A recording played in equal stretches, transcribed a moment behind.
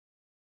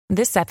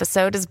This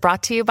episode is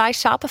brought to you by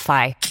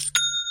Shopify.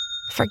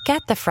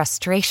 Forget the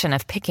frustration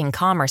of picking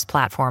commerce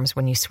platforms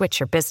when you switch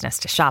your business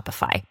to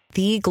Shopify,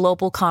 the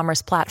global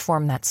commerce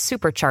platform that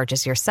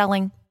supercharges your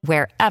selling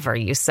wherever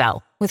you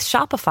sell. With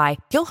Shopify,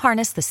 you'll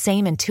harness the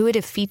same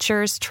intuitive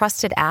features,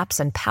 trusted apps,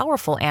 and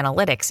powerful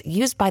analytics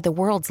used by the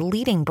world's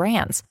leading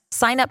brands.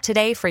 Sign up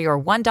today for your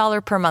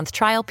 $1 per month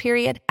trial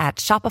period at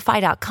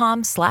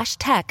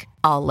shopify.com/tech,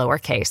 all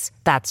lowercase.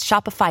 That's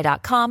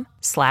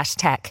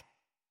shopify.com/tech.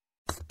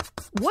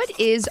 What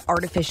is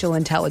artificial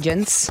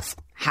intelligence?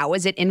 How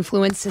has it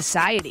influenced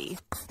society?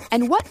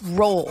 And what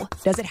role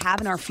does it have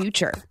in our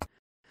future?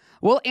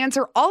 We'll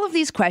answer all of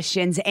these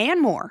questions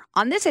and more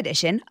on this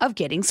edition of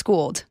Getting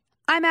Schooled.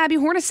 I'm Abby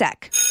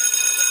Hornacek.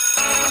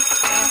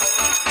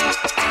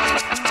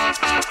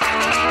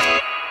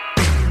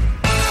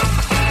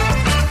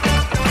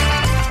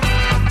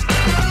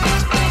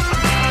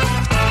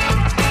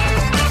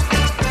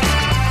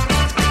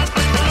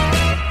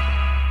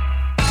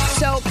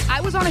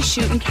 On a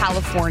shoot in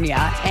California,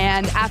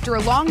 and after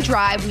a long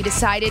drive, we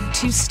decided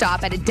to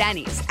stop at a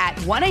Denny's at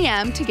 1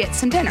 a.m. to get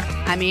some dinner.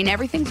 I mean,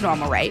 everything's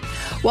normal, right?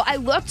 Well, I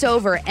looked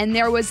over and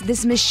there was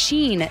this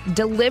machine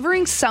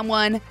delivering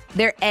someone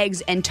their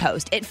eggs and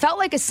toast. It felt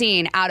like a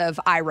scene out of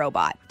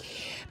iRobot.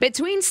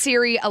 Between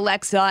Siri,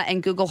 Alexa,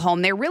 and Google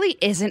Home, there really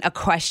isn't a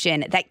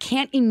question that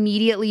can't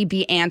immediately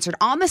be answered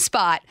on the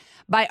spot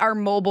by our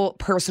mobile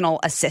personal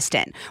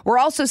assistant. We're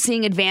also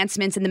seeing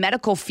advancements in the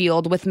medical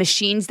field with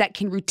machines that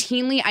can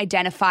routinely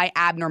identify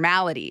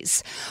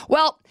abnormalities.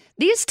 Well,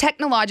 these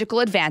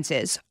technological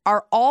advances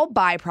are all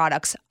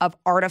byproducts of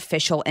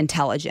artificial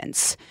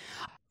intelligence.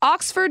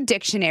 Oxford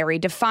Dictionary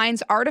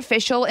defines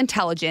artificial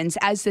intelligence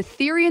as the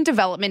theory and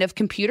development of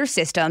computer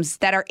systems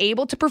that are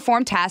able to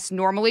perform tasks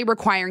normally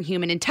requiring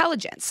human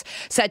intelligence,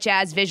 such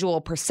as visual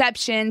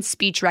perception,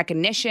 speech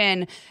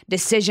recognition,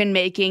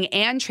 decision-making,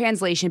 and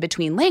translation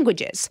between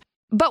languages.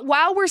 But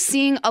while we're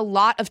seeing a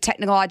lot of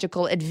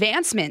technological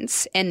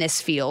advancements in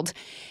this field,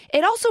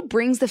 it also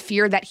brings the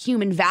fear that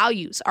human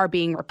values are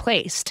being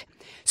replaced.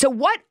 So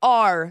what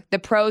are the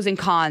pros and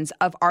cons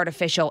of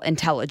artificial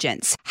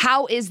intelligence?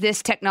 How is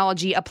this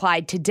technology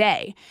applied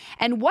today?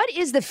 And what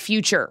is the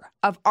future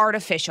of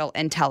artificial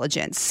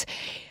intelligence?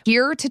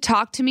 Here to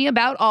talk to me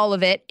about all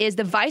of it is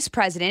the Vice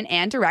President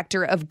and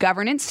Director of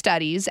Governance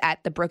Studies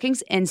at the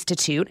Brookings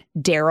Institute,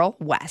 Daryl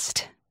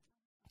West.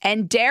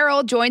 And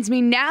Daryl joins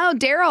me now.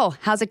 Daryl,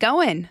 how's it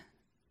going?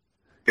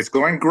 It's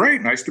going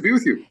great. Nice to be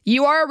with you.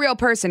 You are a real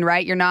person,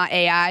 right? You're not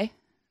AI?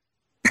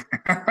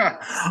 I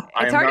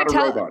am not a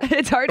robot.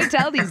 It's hard to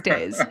tell these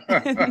days.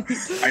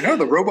 I know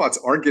the robots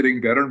are getting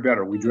better and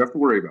better. We do have to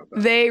worry about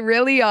that. They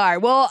really are.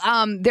 Well,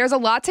 there's a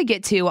lot to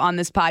get to on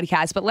this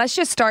podcast, but let's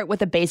just start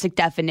with a basic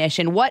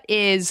definition. What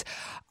is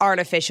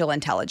artificial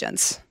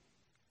intelligence?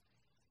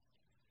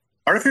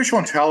 Artificial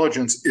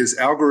intelligence is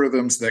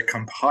algorithms that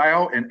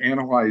compile and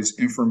analyze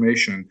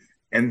information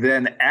and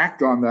then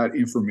act on that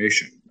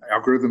information.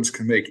 Algorithms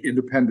can make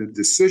independent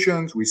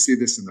decisions. We see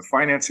this in the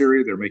finance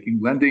area. They're making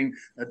lending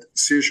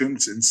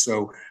decisions. And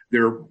so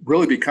they're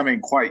really becoming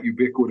quite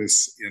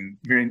ubiquitous in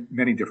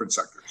many different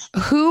sectors.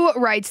 Who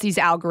writes these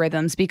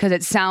algorithms? Because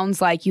it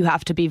sounds like you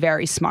have to be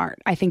very smart.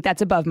 I think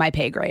that's above my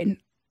pay grade.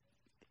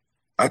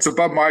 That's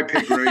above my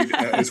pay grade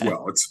as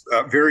well. It's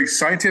very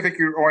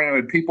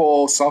scientific-oriented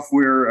people,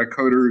 software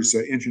coders,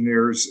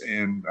 engineers,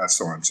 and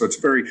so on. So it's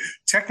a very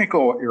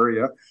technical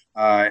area.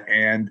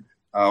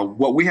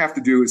 What we have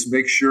to do is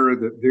make sure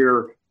that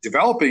they're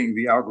developing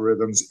the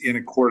algorithms in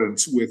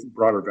accordance with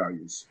broader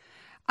values.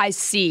 I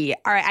see.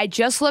 All right. I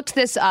just looked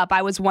this up.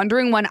 I was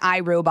wondering when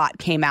iRobot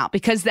came out,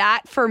 because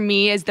that for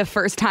me is the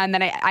first time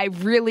that I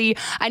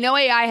know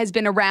AI has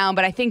been around,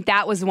 but I think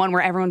that was the one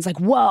where everyone's like,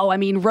 whoa, I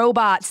mean,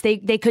 robots, they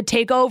could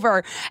take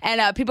over,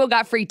 and people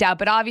got freaked out.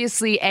 But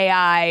obviously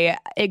AI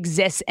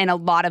exists in a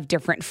lot of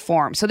different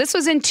forms. So this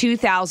was in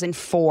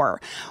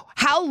 2004.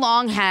 How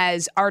long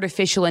has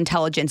artificial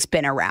intelligence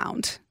been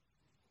around?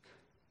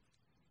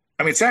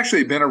 I mean, it's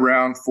actually been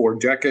around for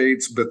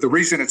decades, but the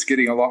reason it's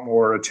getting a lot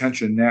more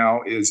attention now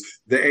is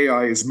the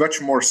AI is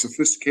much more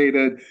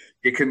sophisticated.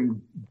 It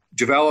can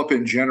develop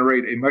and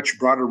generate a much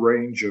broader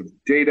range of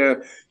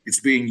data. It's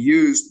being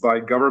used by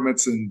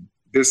governments and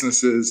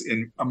businesses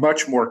in a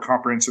much more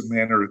comprehensive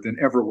manner than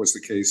ever was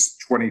the case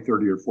 20,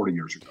 30, or 40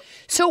 years ago.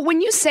 So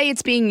when you say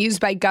it's being used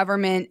by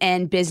government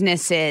and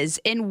businesses,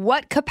 in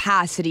what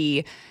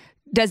capacity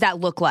does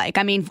that look like?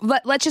 I mean,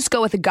 let's just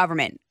go with the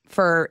government,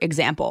 for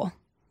example.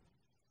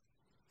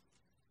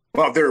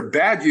 Well, there are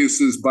bad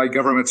uses by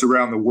governments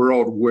around the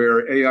world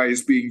where AI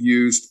is being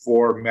used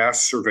for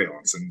mass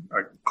surveillance. And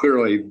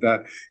clearly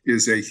that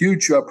is a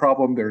huge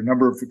problem. There are a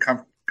number of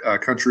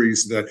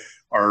countries that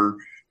are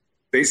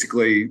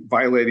basically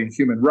violating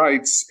human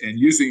rights and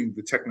using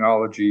the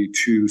technology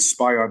to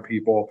spy on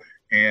people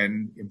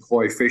and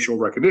employ facial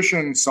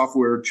recognition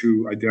software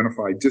to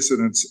identify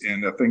dissidents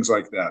and things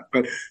like that.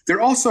 But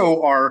there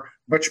also are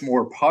much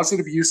more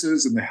positive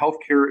uses in the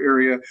healthcare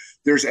area.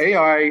 There's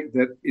AI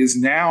that is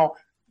now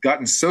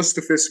gotten so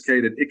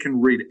sophisticated, it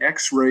can read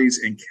X-rays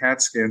and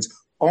CAT scans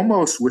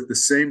almost with the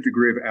same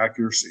degree of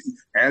accuracy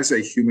as a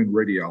human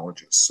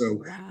radiologist.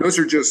 So those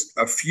are just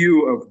a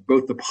few of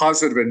both the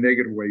positive and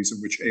negative ways in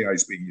which AI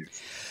is being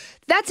used.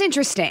 That's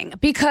interesting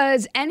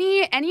because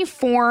any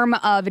form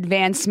of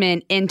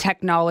advancement in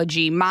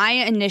technology, my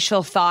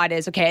initial thought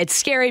is, okay, it's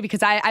scary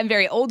because I'm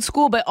very old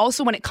school, but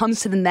also when it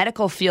comes to the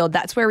medical field,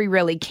 that's where we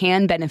really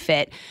can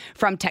benefit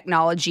from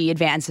technology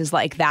advances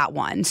like that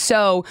one.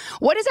 So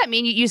what does that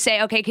mean? You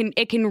say, okay,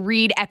 it can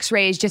read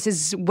x-rays just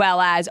as well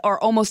as,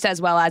 or almost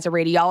as well as a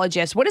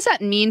radiologist. What does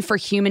that mean for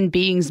human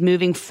beings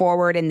moving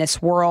forward in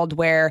this world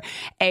where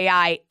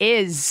AI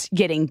is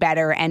getting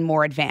better and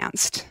more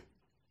advanced?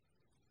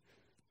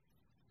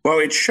 Well,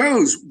 it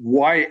shows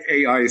why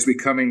AI is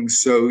becoming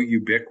so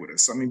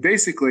ubiquitous. I mean,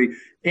 basically,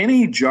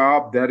 any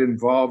job that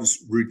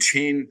involves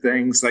routine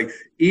things, like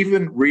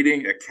even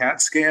reading a CAT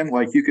scan,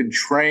 like you can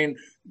train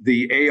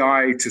the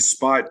AI to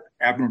spot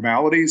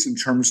abnormalities in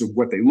terms of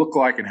what they look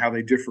like and how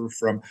they differ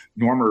from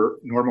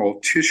normal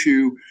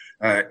tissue.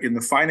 In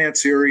the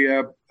finance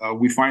area,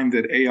 we find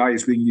that AI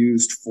is being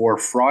used for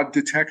fraud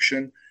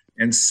detection.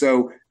 And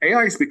so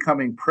AI is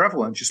becoming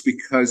prevalent just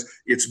because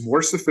it's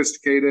more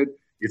sophisticated.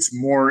 It's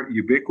more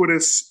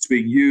ubiquitous. It's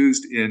being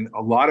used in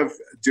a lot of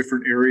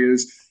different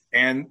areas.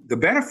 And the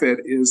benefit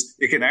is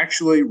it can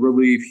actually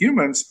relieve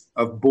humans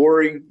of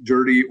boring,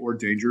 dirty, or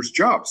dangerous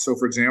jobs. So,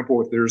 for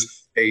example, if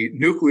there's a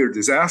nuclear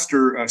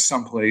disaster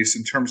someplace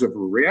in terms of a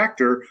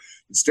reactor,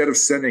 instead of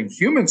sending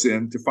humans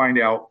in to find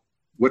out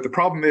what the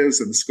problem is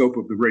and the scope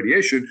of the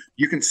radiation,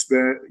 you can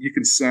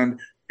send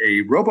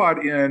a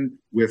robot in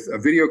with a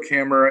video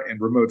camera and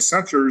remote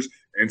sensors,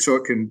 and so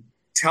it can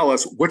tell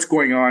us what's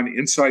going on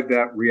inside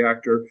that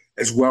reactor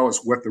as well as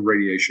what the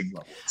radiation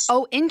level is.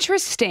 Oh,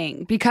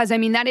 interesting. Because, I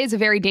mean, that is a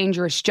very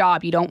dangerous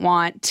job. You don't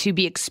want to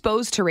be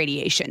exposed to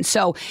radiation.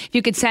 So if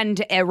you could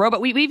send a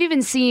robot, we've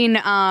even seen,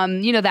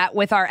 that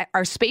with our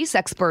space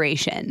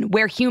exploration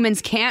where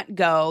humans can't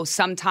go,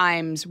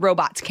 sometimes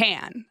robots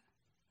can.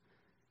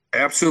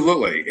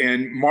 Absolutely.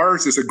 And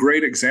Mars is a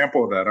great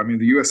example of that. I mean,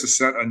 the U.S. has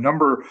sent a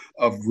number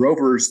of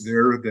rovers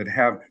there that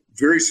have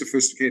very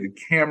sophisticated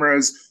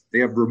cameras. They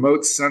have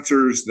remote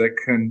sensors that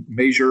can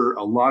measure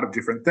a lot of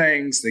different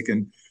things. They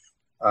can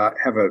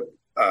have a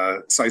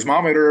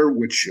seismometer,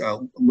 which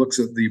looks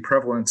at the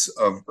prevalence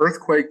of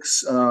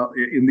earthquakes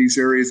in these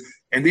areas.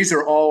 And these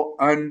are all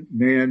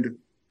unmanned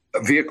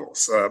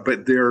vehicles,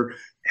 but they're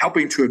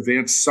helping to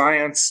advance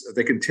science.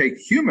 They can take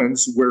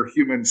humans where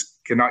humans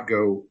cannot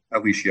go,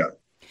 at least yet.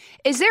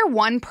 Is there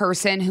one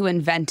person who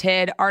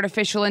invented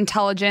artificial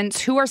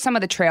intelligence? Who are some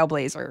of the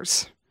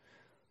trailblazers?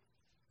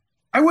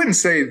 I wouldn't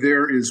say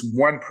there is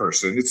one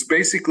person. It's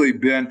basically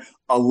been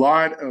a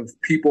lot of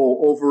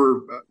people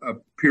over a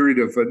period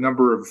of a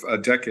number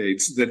of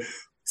decades that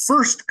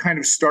first kind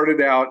of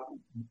started out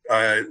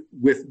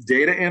with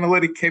data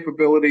analytic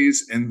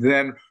capabilities and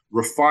then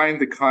refined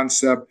the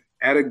concept,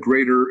 added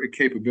greater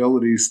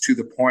capabilities to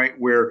the point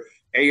where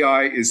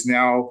AI is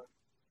now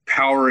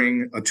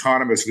powering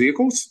autonomous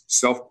vehicles,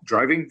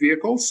 self-driving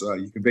vehicles.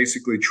 You can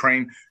basically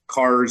train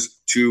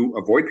cars to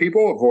avoid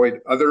people,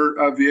 avoid other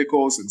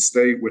vehicles, and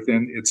stay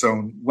within its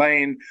own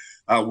lane.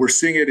 We're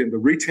seeing it in the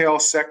retail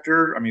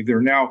sector. I mean, there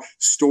are now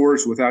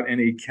stores without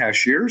any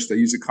cashiers. They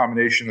use a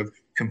combination of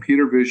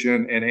computer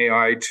vision and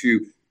AI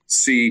to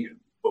see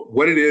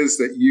what it is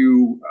that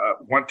you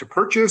want to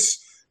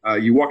purchase.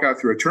 You walk out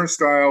through a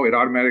turnstile, it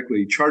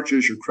automatically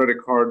charges your credit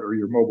card or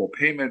your mobile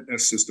payment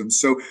system.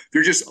 So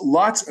there are just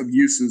lots of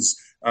uses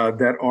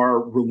that are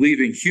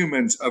relieving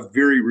humans of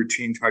very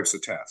routine types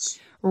of tasks.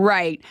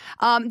 Right.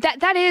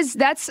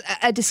 That's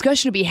a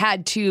discussion to be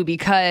had too,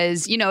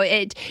 because, you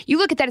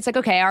look at that, it's like,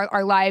 okay,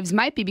 our lives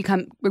might be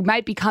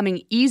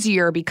becoming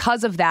easier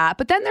because of that.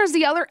 But then there's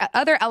the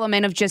other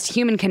element of just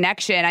human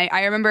connection.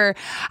 I remember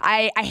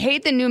I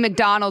hate the new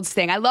McDonald's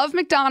thing. I love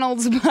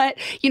McDonald's, but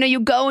you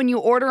go and you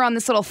order on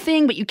this little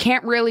thing, but you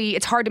can't really,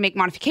 it's hard to make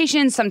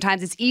modifications.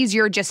 Sometimes it's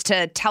easier just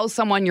to tell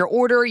someone your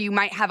order. You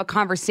might have a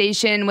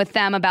conversation with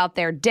them about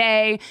their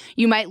day.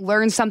 You might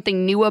learn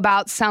something new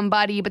about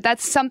somebody, but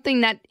that's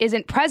something that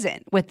isn't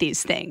present with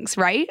these things,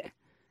 right?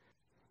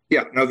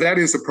 Yeah, no, that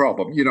is a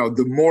problem.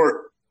 The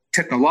more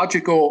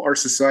technological our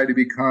society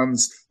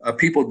becomes,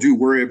 people do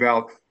worry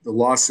about the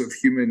loss of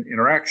human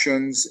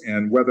interactions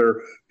and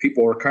whether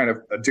people are kind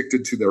of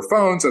addicted to their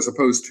phones as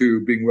opposed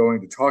to being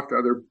willing to talk to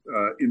other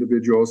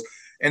individuals.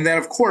 And then,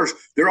 of course,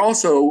 there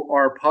also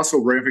are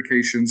possible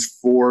ramifications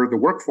for the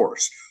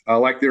workforce.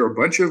 Like there are a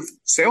bunch of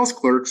sales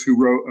clerks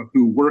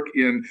who work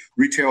in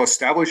retail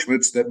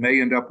establishments that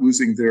may end up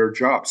losing their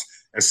jobs.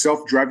 As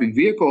self-driving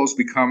vehicles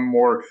become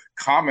more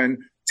common,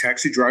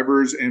 taxi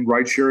drivers and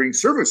ride-sharing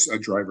service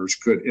drivers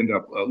could end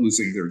up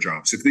losing their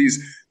jobs. If these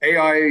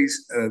AI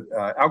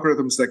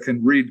algorithms that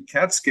can read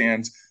CAT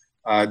scans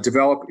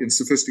develop in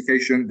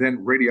sophistication,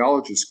 then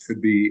radiologists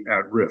could be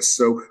at risk.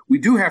 So we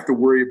do have to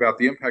worry about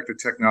the impact of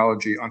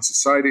technology on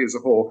society as a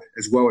whole,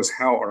 as well as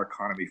how our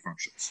economy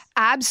functions.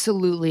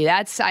 Absolutely.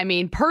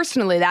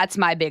 Personally, that's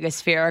my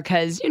biggest fear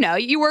because,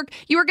 you work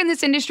in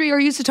this industry, you're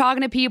used to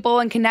talking to people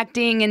and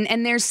connecting,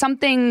 and there's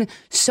something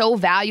so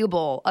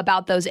valuable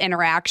about those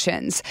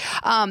interactions.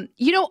 On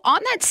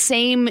that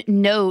same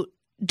note,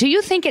 do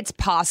you think it's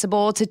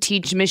possible to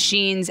teach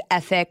machines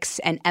ethics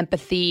and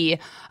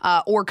empathy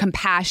or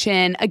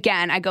compassion?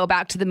 Again, I go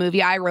back to the movie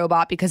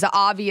iRobot because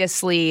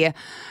obviously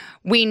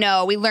we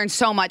learn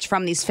so much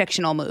from these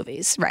fictional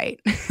movies, right?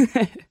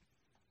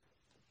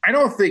 I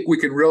don't think we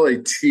can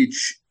really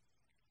teach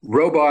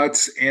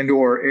robots and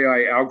or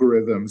AI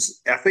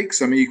algorithms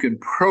ethics. I mean, you can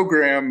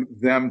program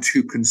them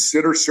to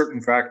consider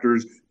certain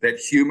factors that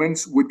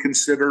humans would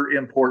consider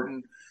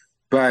important,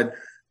 but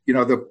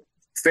the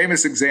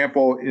famous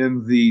example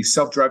in the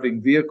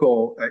self-driving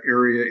vehicle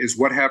area is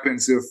what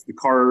happens if the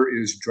car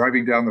is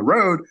driving down the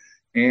road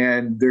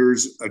and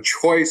there's a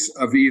choice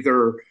of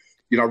either,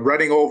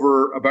 running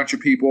over a bunch of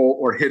people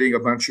or hitting a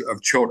bunch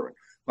of children.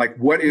 Like,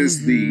 what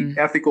is the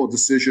ethical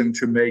decision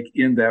to make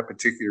in that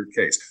particular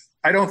case?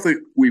 I don't think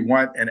we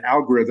want an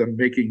algorithm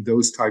making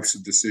those types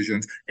of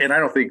decisions, and I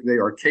don't think they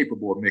are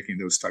capable of making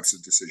those types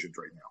of decisions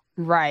right now.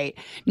 Right.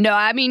 No,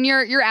 I mean,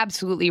 you're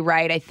absolutely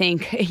right. I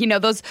think,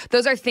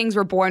 those are things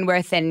we're born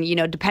with. And,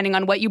 depending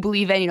on what you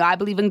believe in, I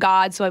believe in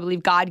God. So I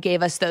believe God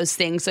gave us those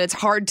things. So it's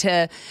hard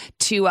to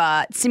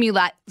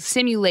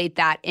simulate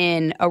that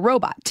in a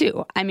robot,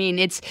 too. I mean,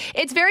 it's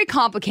very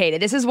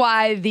complicated. This is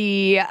why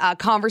the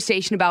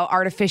conversation about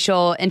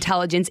artificial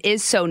intelligence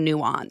is so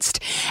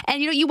nuanced.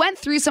 And, you went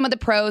through some of the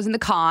pros and the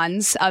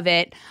cons of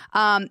it.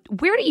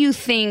 Where do you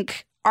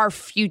think our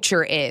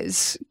future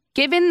is?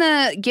 Given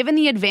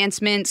the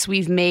advancements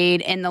we've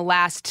made in the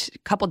last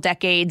couple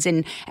decades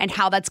and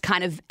how that's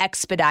kind of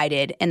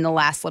expedited in the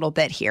last little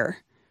bit here?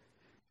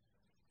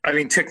 I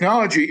mean,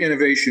 technology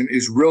innovation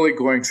is really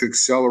going to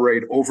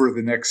accelerate over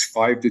the next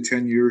 5 to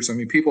 10 years. I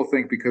mean, people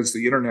think because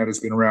the internet has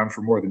been around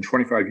for more than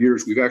 25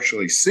 years, we've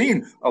actually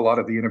seen a lot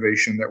of the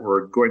innovation that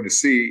we're going to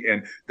see.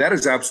 And that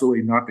is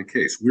absolutely not the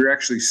case. We're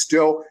actually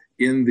still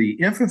in the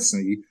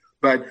infancy,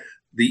 but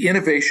the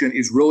innovation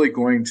is really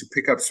going to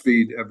pick up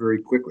speed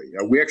very quickly.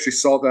 We actually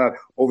saw that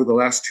over the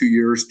last 2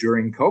 years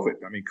during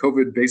COVID. I mean,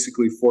 COVID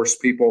basically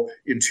forced people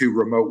into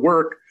remote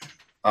work,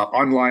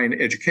 online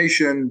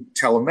education,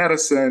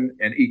 telemedicine,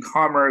 and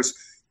e-commerce.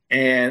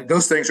 And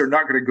those things are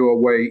not going to go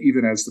away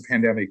even as the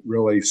pandemic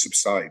really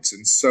subsides.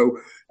 And so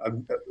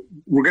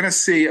we're going to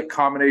see a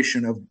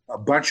combination of a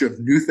bunch of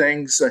new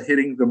things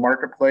hitting the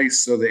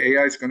marketplace. So the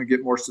AI is going to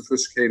get more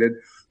sophisticated.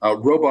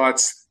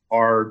 Robots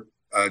are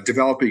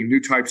developing new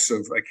types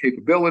of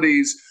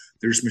capabilities.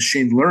 There's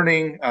machine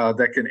learning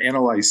that can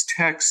analyze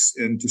text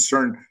and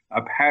discern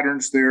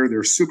patterns there.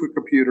 There's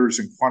supercomputers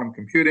and quantum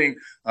computing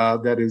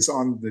that is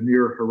on the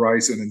near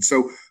horizon. And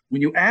so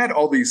when you add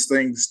all these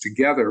things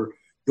together,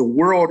 the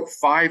world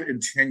 5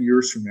 and 10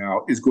 years from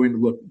now is going to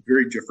look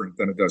very different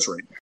than it does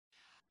right now.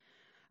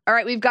 All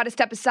right, we've got to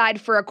step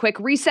aside for a quick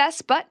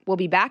recess, but we'll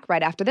be back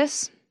right after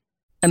this.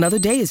 Another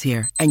day is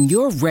here, and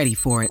you're ready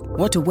for it.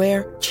 What to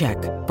wear? Check.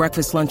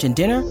 Breakfast, lunch, and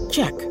dinner?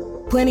 Check.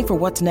 Planning for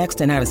what's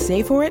next and how to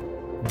save for it?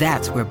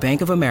 That's where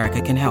Bank of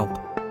America can help.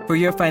 For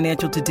your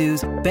financial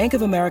to-dos, Bank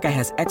of America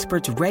has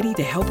experts ready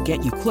to help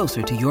get you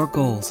closer to your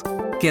goals.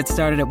 Get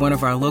started at one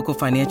of our local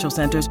financial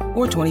centers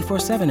or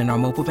 24/7 in our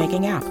mobile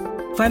banking app.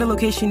 Find a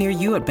location near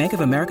you at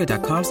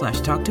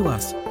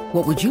bankofamerica.com/talktous.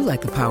 What would you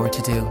like the power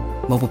to do?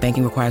 Mobile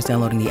banking requires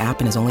downloading the app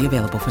and is only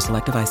available for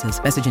select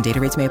devices. Message and data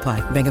rates may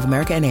apply. Bank of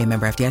America NA,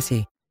 member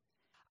FDIC.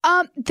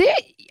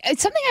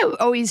 It's something I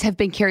always have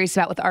been curious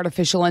about with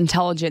artificial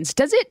intelligence.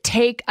 Does it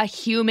take a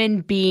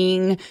human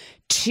being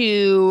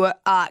to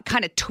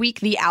kind of tweak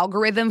the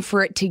algorithm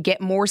for it to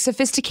get more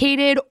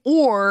sophisticated?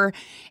 Or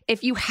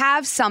if you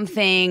have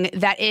something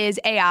that is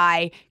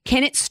AI,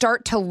 can it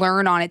start to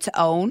learn on its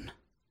own?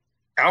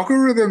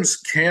 Algorithms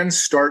can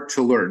start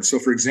to learn. So,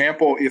 for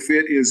example, if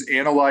it is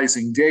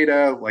analyzing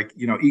data like,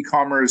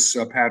 e-commerce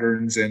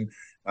patterns and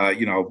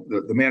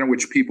the manner in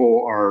which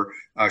people are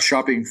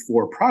shopping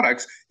for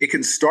products, it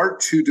can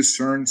start to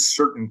discern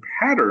certain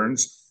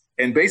patterns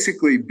and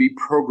basically be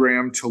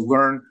programmed to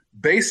learn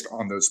based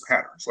on those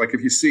patterns. Like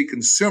if you see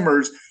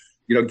consumers,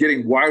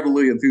 getting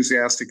wildly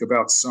enthusiastic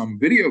about some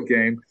video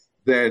game,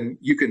 then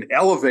you can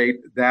elevate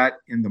that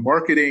in the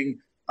marketing.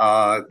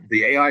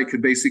 The AI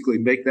could basically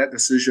make that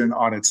decision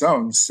on its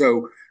own.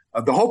 So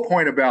the whole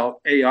point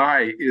about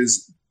AI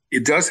is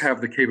it does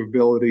have the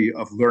capability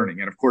of learning.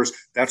 And of course,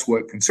 that's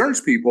what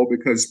concerns people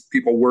because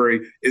people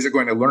worry, is it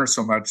going to learn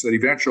so much that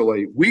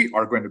eventually we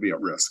are going to be at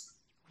risk?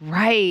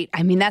 Right.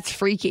 I mean, that's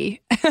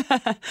freaky.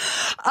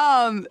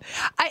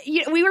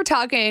 We were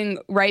talking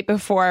right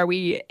before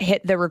we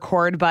hit the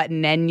record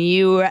button, and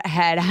you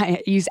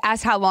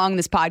asked how long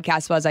this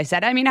podcast was. I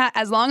said, I mean,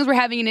 as long as we're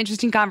having an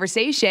interesting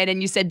conversation.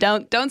 And you said,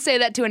 don't say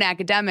that to an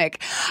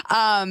academic.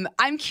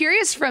 I'm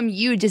curious from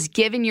you, just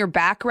given your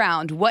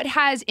background, what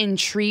has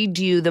intrigued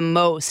you the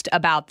most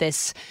about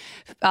this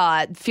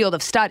field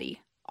of study,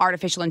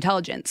 artificial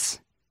intelligence?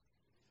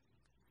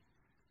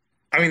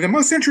 I mean, the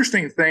most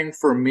interesting thing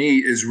for me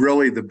is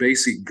really the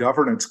basic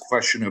governance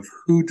question of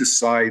who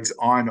decides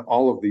on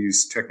all of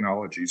these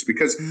technologies.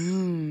 Because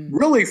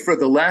really, for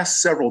the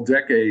last several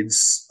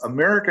decades,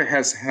 America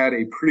has had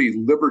a pretty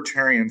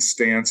libertarian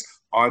stance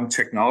on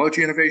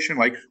technology innovation.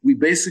 Like, we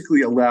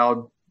basically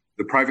allowed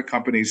the private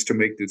companies to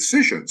make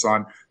decisions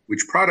on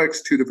which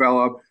products to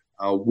develop,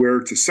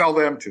 where to sell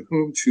them, to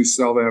whom to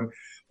sell them.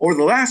 Over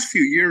the last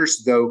few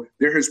years, though,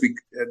 there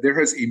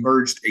has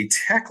emerged a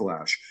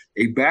techlash,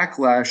 a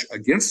backlash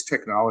against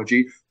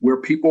technology where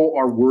people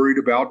are worried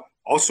about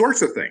all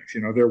sorts of things.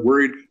 They're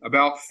worried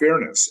about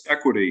fairness,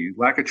 equity,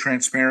 lack of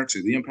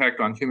transparency, the impact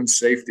on human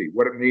safety,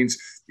 what it means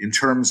in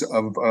terms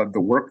of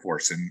the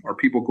workforce, and are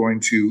people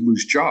going to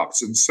lose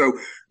jobs? And so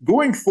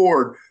going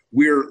forward,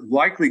 we're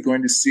likely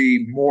going to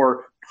see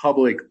more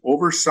public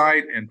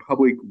oversight and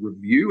public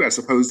review as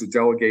opposed to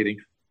delegating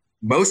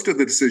most of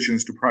the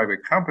decisions to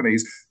private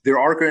companies. There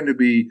are going to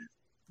be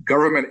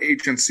government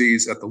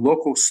agencies at the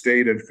local,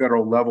 state, and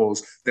federal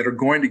levels that are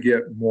going to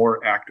get more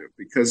active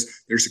because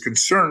there's a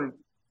concern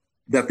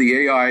that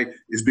the AI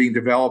is being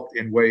developed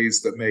in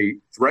ways that may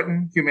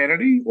threaten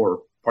humanity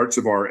or parts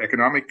of our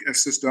economic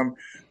system.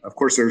 Of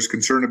course, there's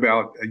concern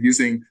about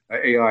using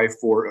AI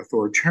for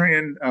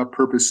authoritarian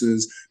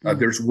purposes.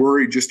 There's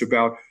worry just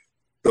about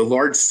the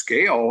large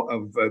scale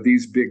of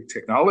these big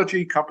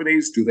technology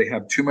companies. Do they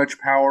have too much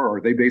power? Or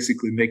are they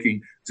basically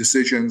making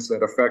decisions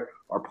that affect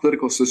our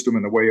political system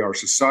and the way our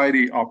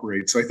society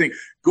operates? So I think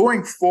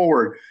going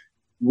forward,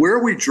 where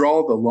we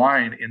draw the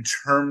line in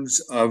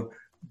terms of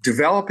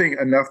developing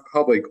enough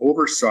public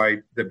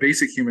oversight that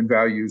basic human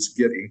values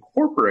get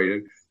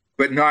incorporated,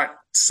 but not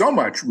so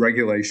much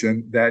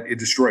regulation that it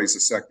destroys the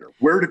sector.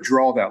 Where to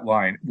draw that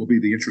line will be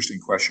the interesting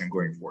question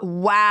going forward.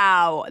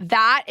 Wow.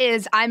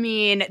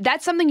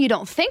 That's something you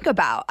don't think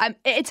about.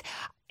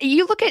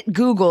 You look at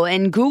Google,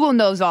 and Google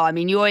knows all. I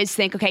mean, you always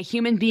think, okay,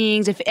 human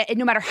beings,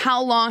 no matter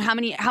how long,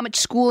 how much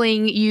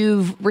schooling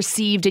you've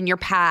received in your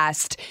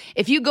past,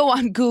 if you go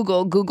on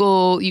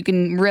Google, you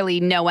can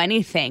really know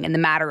anything in the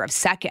matter of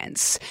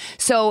seconds.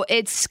 So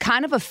it's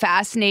kind of a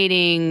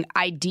fascinating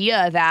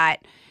idea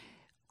that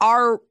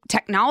our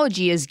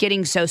technology is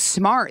getting so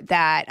smart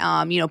that,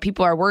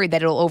 people are worried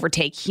that it'll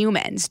overtake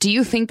humans. Do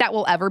you think that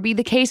will ever be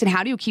the case? And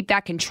how do you keep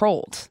that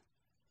controlled?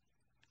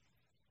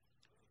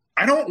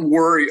 I don't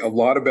worry a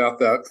lot about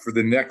that for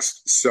the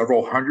next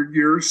several hundred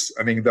years.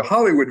 I mean, the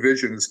Hollywood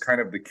vision is kind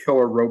of the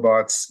killer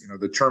robots,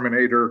 the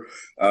Terminator,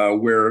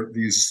 where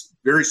these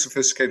very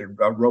sophisticated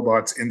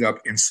robots end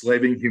up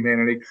enslaving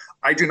humanity.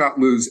 I do not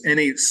lose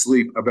any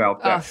sleep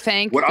about that. Oh,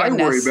 thank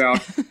goodness.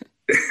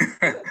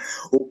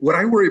 What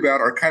I worry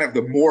about are kind of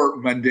the more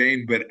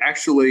mundane, but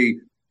actually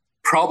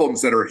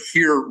problems that are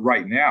here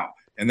right now.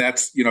 And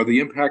that's, the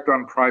impact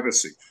on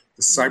privacy,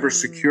 the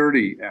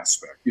cybersecurity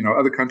aspect.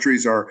 Other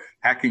countries are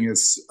hacking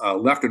us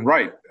left and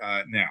right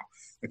now.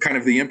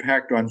 The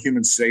impact on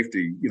human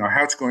safety,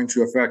 how it's going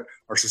to affect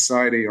our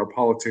society, our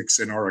politics,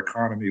 and our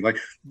economy. Like,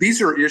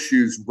 these are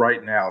issues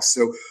right now.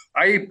 So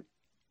I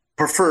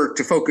prefer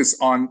to focus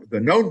on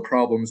the known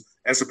problems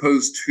as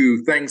opposed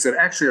to things that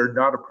actually are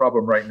not a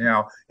problem right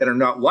now and are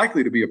not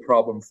likely to be a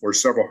problem for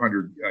several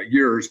hundred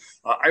years.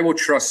 I will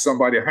trust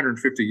somebody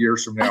 150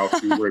 years from now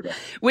to worry about it.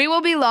 We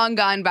will be long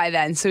gone by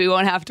then, so we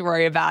won't have to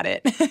worry about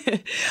it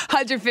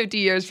 150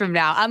 years from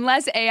now,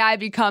 unless AI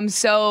becomes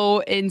so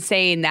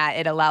insane that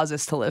it allows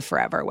us to live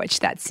forever,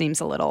 which that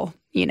seems a little...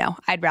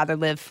 I'd rather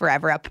live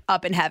forever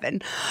up in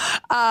heaven.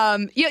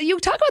 You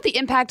talk about the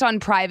impact on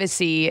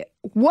privacy.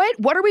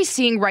 What are we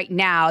seeing right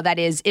now that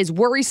is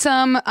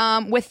worrisome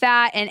with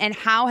that, and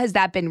how has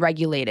that been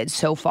regulated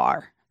so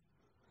far?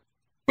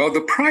 Well,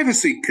 the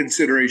privacy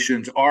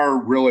considerations are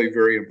really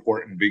very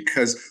important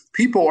because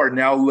people are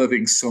now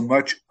living so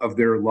much of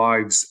their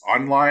lives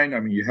online.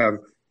 I mean, you have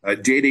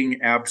dating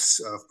apps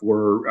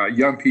for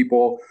young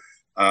people.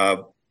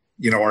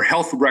 Our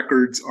health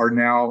records are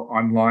now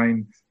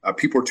online.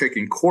 People are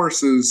taking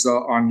courses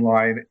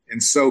online.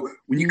 And so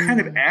when you kind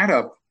of add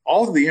up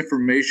all of the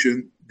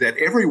information that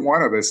every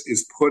one of us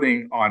is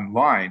putting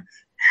online,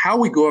 how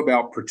we go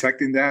about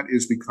protecting that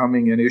is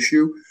becoming an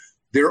issue.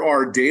 There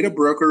are data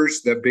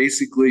brokers that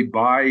basically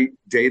buy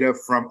data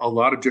from a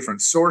lot of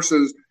different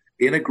sources,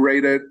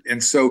 integrate it.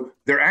 And so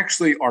there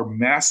actually are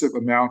massive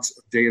amounts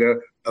of data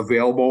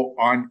available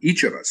on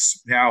each of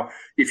us. Now,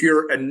 if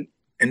you're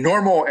a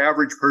normal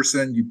average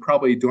person, you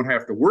probably don't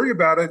have to worry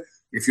about it.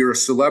 If you're a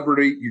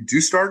celebrity, you do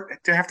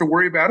start to have to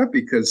worry about it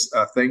because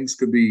things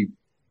could be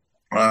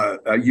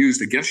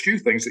used against you,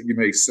 things that you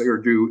may say or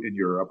do in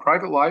your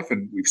private life.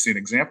 And we've seen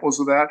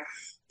examples of that.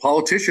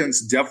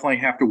 Politicians definitely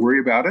have to worry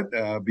about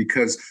it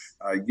because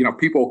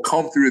people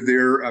comb through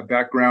their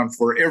background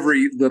for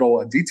every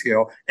little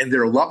detail, and there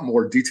are a lot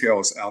more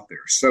details out there.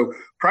 So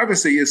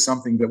privacy is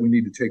something that we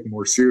need to take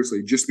more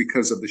seriously just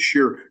because of the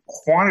sheer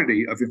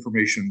quantity of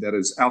information that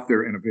is out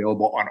there and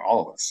available on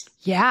all of us.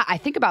 Yeah, I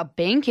think about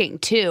banking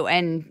too.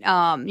 And,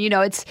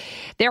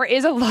 there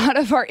is a lot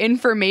of our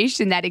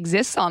information that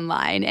exists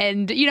online.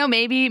 And,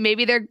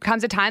 maybe there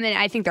comes a time, and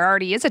I think there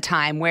already is a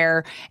time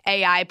where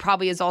AI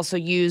probably is also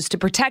used to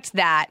protect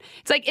that.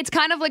 It's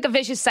kind of like a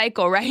vicious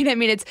cycle, right? I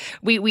mean,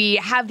 we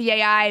have the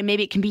AI,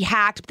 maybe it can be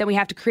hacked, but then we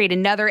have to create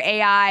another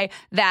AI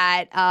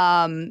that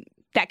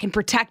can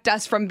protect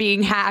us from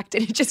being hacked.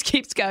 And it just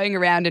keeps going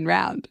around and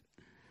round.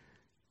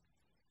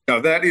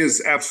 No, that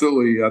is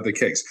absolutely the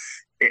case.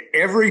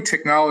 Every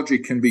technology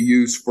can be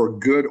used for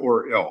good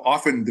or ill,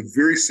 often the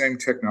very same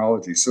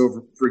technology.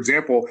 So, for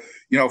example,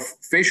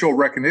 facial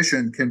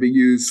recognition can be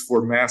used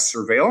for mass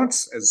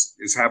surveillance, as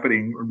is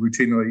happening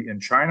routinely in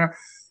China,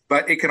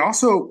 but it can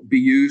also be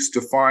used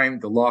to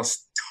find the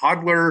lost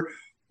toddler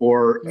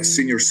or a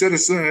senior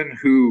citizen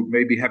who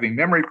may be having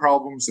memory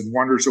problems and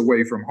wanders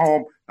away from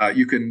home.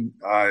 You can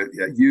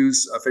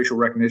use facial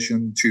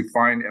recognition to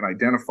find and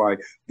identify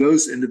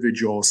those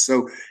individuals.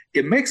 So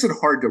it makes it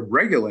hard to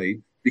regulate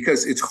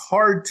because it's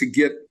hard to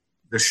get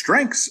the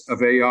strengths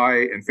of AI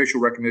and facial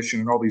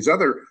recognition and all these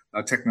other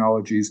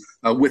technologies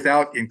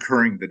without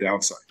incurring the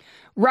downside.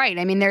 Right.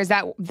 I mean, there's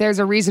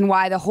a reason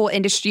why the whole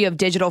industry of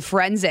digital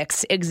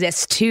forensics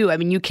exists too. I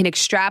mean, you can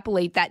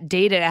extrapolate that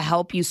data to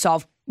help you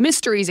solve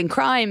mysteries and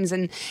crimes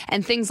and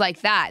things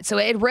like that. So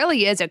it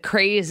really is a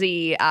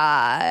crazy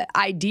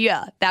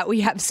idea that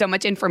we have so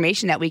much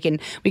information that we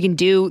can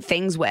do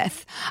things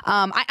with.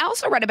 I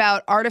also read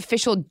about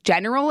artificial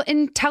general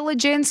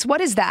intelligence. What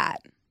is that?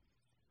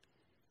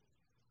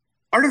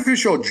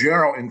 Artificial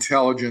general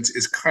intelligence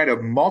is kind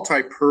of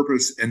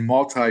multi-purpose and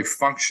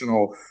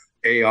multifunctional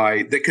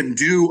AI that can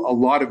do a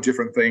lot of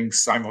different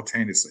things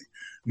simultaneously,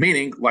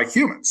 meaning like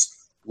humans,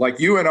 like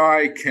you and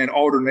I can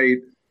alternate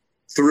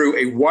through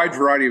a wide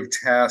variety of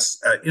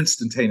tasks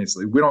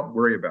instantaneously. We don't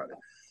worry about it.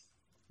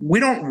 We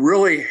don't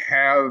really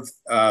have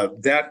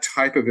that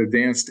type of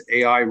advanced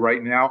AI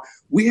right now.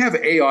 We have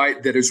AI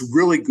that is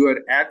really good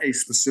at a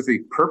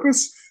specific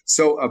purpose.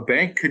 So a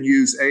bank can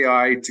use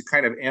AI to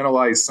kind of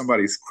analyze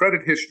somebody's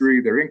credit history,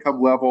 their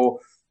income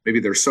level, maybe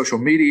their social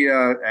media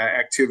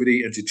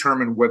activity, and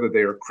determine whether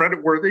they are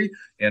creditworthy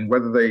and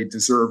whether they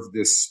deserve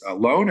this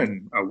loan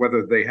and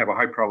whether they have a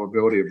high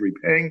probability of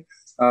repaying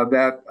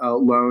that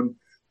loan.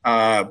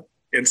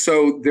 And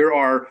so there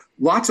are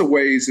lots of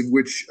ways in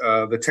which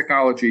the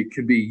technology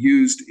can be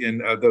used in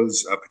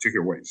those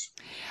particular ways.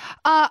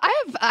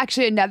 I have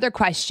actually another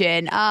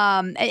question,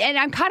 and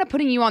I'm kind of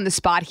putting you on the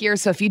spot here.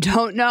 So if you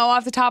don't know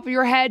off the top of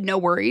your head, no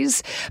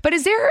worries. But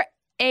is there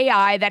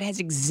AI that has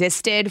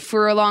existed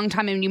for a long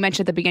time? I mean, you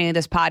mentioned at the beginning of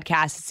this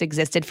podcast, it's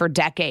existed for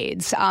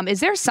decades. Is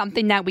there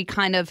something that we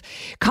kind of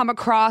come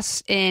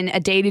across in a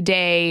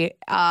day-to-day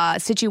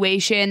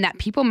situation that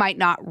people might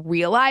not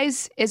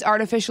realize is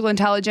artificial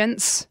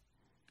intelligence?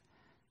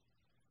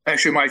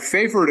 Actually, my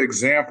favorite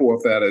example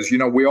of that is,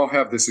 we all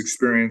have this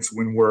experience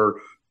when we're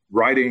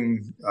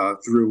writing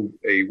through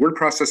a word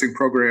processing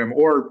program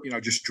or,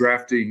 just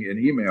drafting an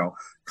email,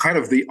 kind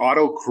of the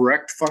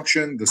autocorrect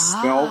function, the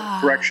spell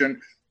correction.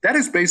 That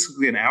is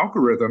basically an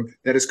algorithm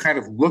that is kind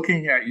of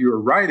looking at your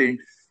writing.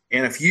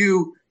 And if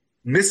you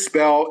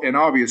misspell an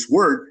obvious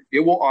word, it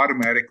will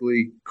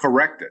automatically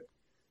correct it.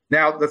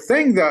 Now, the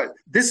thing that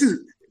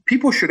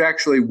people should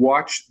actually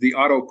watch the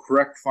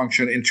autocorrect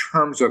function in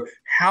terms of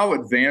how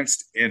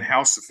advanced and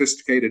how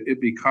sophisticated it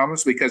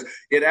becomes, because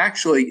it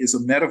actually is a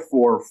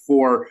metaphor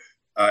for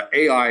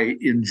AI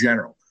in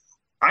general.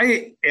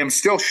 I am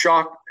still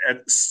shocked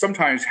at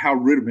sometimes how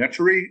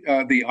rudimentary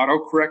the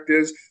autocorrect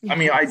is. Yes. I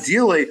mean,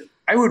 ideally,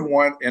 I would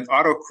want an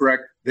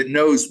autocorrect that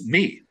knows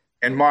me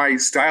and my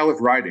style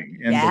of writing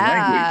and the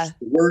language,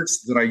 the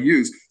words that I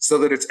use, so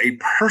that it's a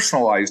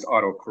personalized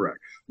autocorrect.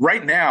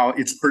 Right now,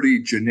 it's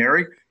pretty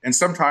generic, and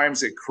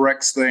sometimes it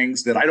corrects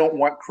things that I don't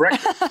want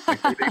corrected.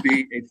 Like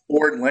maybe a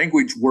foreign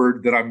language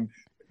word that I'm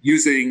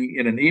using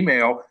in an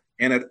email,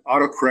 and it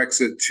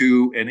autocorrects it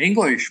to an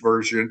English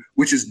version,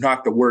 which is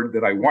not the word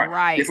that I want.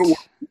 Right. If it were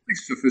really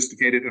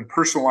sophisticated and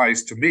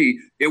personalized to me,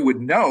 it would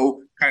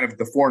know kind of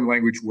the foreign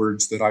language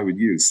words that I would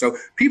use. So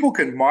people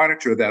can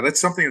monitor that. That's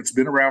something that's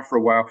been around for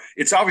a while.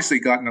 It's obviously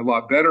gotten a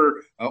lot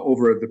better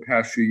over the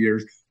past few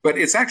years, but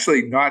it's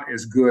actually not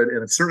as good,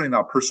 and it's certainly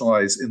not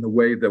personalized in the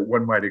way that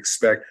one might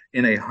expect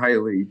in a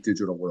highly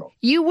digital world.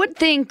 You would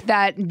think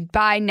that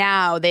by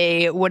now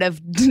they would have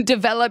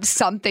developed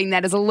something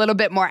that is a little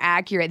bit more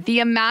accurate. The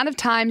amount of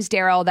times,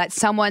 Daryl, that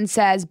someone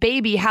says,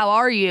 "Baby, how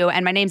are you?"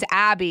 and my name's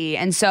Abby,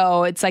 and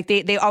so it's like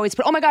they always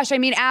put, "Oh my gosh, I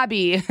mean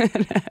Abby."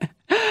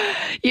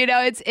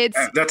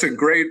 It's that's a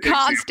great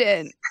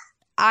constant.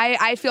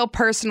 I feel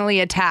personally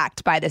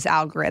attacked by this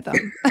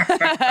algorithm.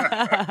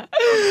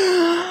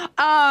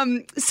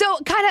 So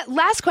kind of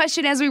last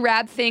question as we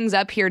wrap things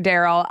up here,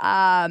 Daryl.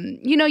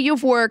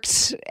 You've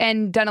worked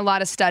and done a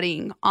lot of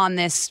studying on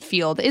this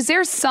field. Is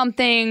there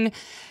something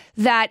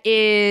that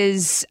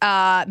is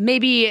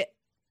maybe...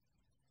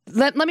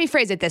 Let me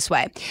phrase it this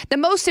way. The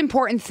most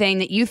important thing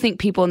that you think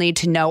people need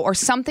to know, or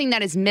something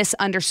that is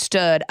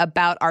misunderstood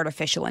about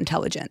artificial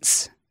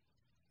intelligence?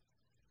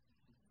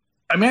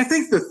 I mean, I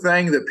think the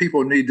thing that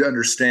people need to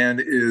understand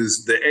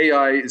is the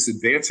AI is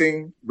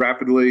advancing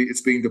rapidly.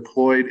 It's being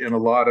deployed in a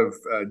lot of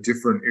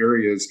different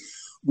areas.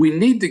 We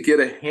need to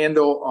get a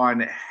handle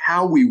on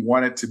how we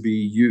want it to be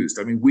used.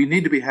 I mean, we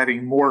need to be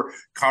having more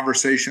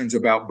conversations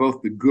about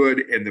both the good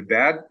and the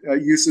bad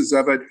uses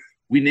of it.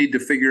 We need to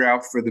figure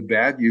out for the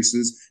bad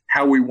uses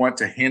how we want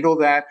to handle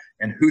that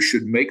and who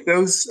should make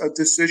those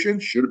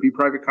decisions. Should it be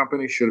private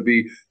company? Should it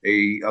be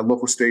a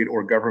local, state,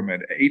 or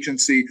government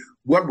agency?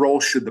 What role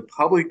should the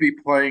public be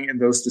playing in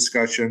those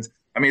discussions?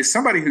 I mean, as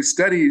somebody who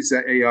studies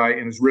AI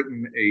and has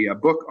written a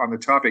book on the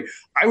topic,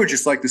 I would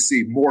just like to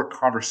see more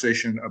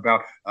conversation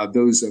about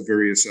those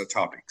various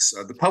topics.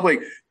 The public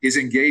is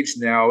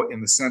engaged now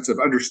in the sense of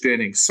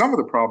understanding some of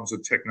the problems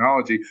of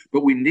technology,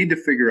 but we need to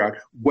figure out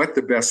what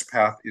the best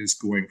path is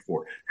going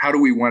forward. How do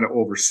we want to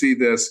oversee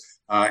this?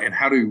 And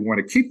how do we want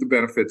to keep the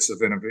benefits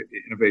of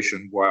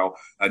innovation while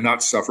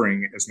not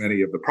suffering as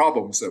many of the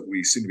problems that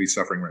we seem to be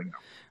suffering right now?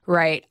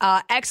 Right.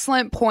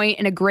 Excellent point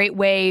and a great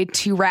way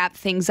to wrap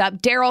things up.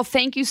 Daryl,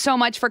 thank you so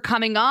much for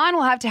coming on.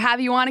 We'll have to have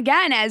you on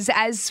again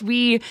as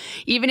we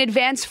even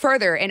advance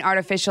further in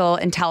artificial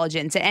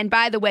intelligence. And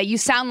by the way, you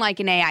sound like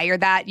an AI.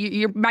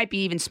 You might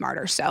be even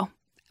smarter. So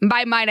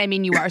by might, I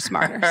mean you are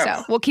smarter.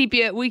 So we'll keep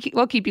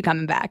you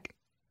coming back.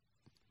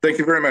 Thank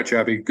you very much,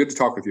 Abby. Good to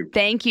talk with you.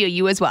 Thank you.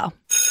 You as well.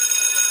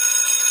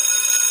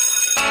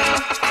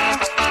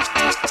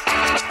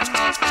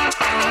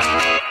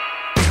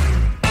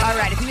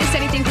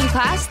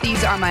 Class,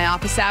 these are my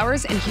office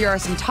hours, and here are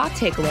some top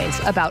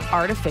takeaways about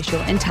artificial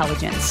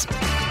intelligence.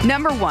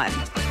 Number 1,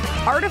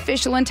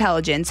 artificial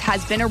intelligence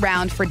has been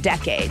around for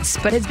decades,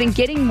 but has been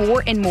getting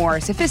more and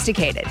more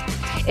sophisticated.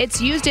 It's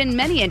used in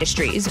many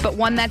industries, but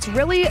one that's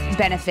really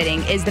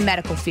benefiting is the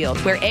medical field,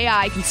 where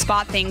AI can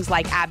spot things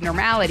like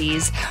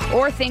abnormalities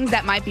or things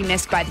that might be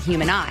missed by the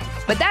human eye.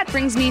 But that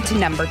brings me to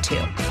number 2.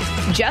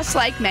 Just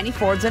like many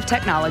forms of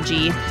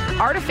technology,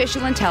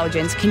 artificial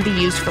intelligence can be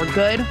used for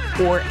good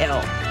or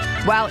ill.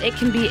 While it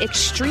can be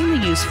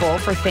extremely useful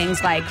for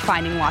things like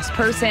finding lost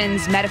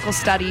persons, medical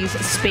studies,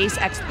 space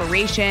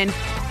exploration,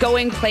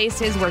 going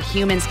places where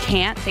humans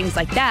can't, things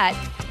like that,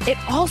 it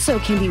also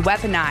can be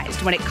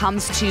weaponized when it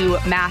comes to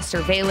mass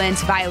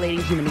surveillance,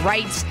 violating human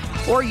rights,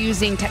 or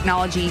using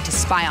technology to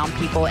spy on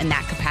people in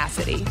that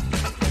capacity.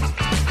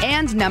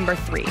 And number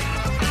 3,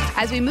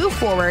 as we move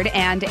forward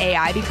and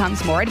AI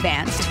becomes more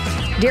advanced,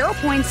 Daryl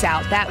points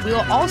out that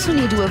we'll also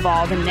need to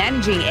evolve in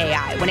managing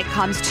AI when it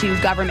comes to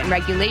government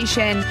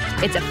regulation,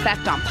 its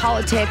effect on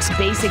politics,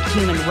 basic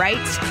human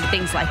rights,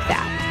 things like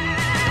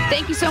that.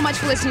 Thank you so much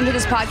for listening to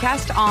this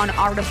podcast on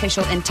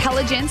artificial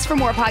intelligence. For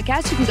more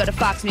podcasts, you can go to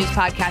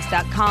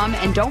foxnewspodcast.com.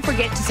 And don't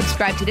forget to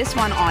subscribe to this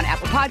one on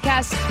Apple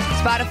Podcasts,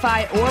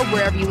 Spotify, or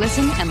wherever you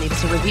listen, and leave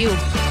us a review.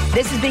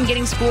 This has been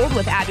Getting Schooled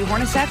with Abby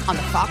Hornacek on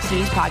the Fox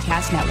News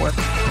Podcast Network.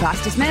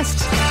 Class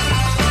dismissed.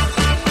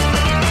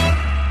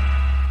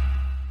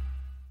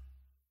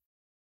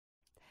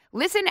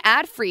 Listen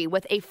ad-free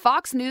with a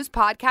Fox News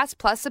Podcast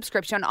Plus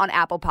subscription on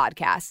Apple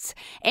Podcasts.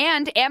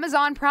 And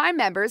Amazon Prime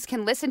members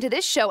can listen to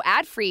this show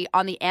ad-free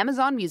on the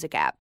Amazon Music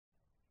app.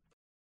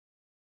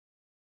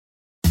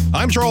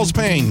 I'm Charles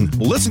Payne.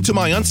 Listen to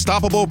my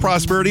Unstoppable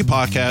Prosperity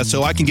podcast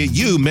so I can get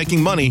you making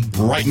money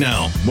right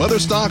now. Whether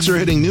stocks are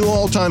hitting new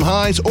all-time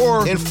highs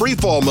or in free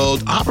fall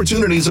mode,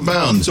 opportunities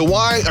abound. So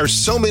why are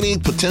so many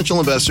potential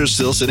investors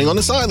still sitting on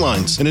the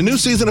sidelines? In a new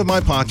season of my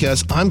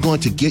podcast, I'm going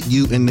to get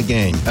you in the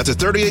game. After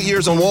 38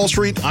 years on Wall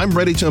Street, I'm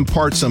ready to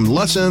impart some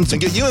lessons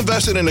and get you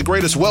invested in the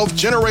greatest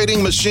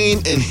wealth-generating machine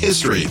in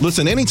history.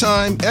 Listen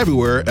anytime,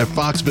 everywhere at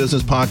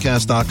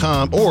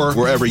foxbusinesspodcast.com or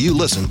wherever you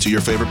listen to your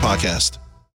favorite podcast.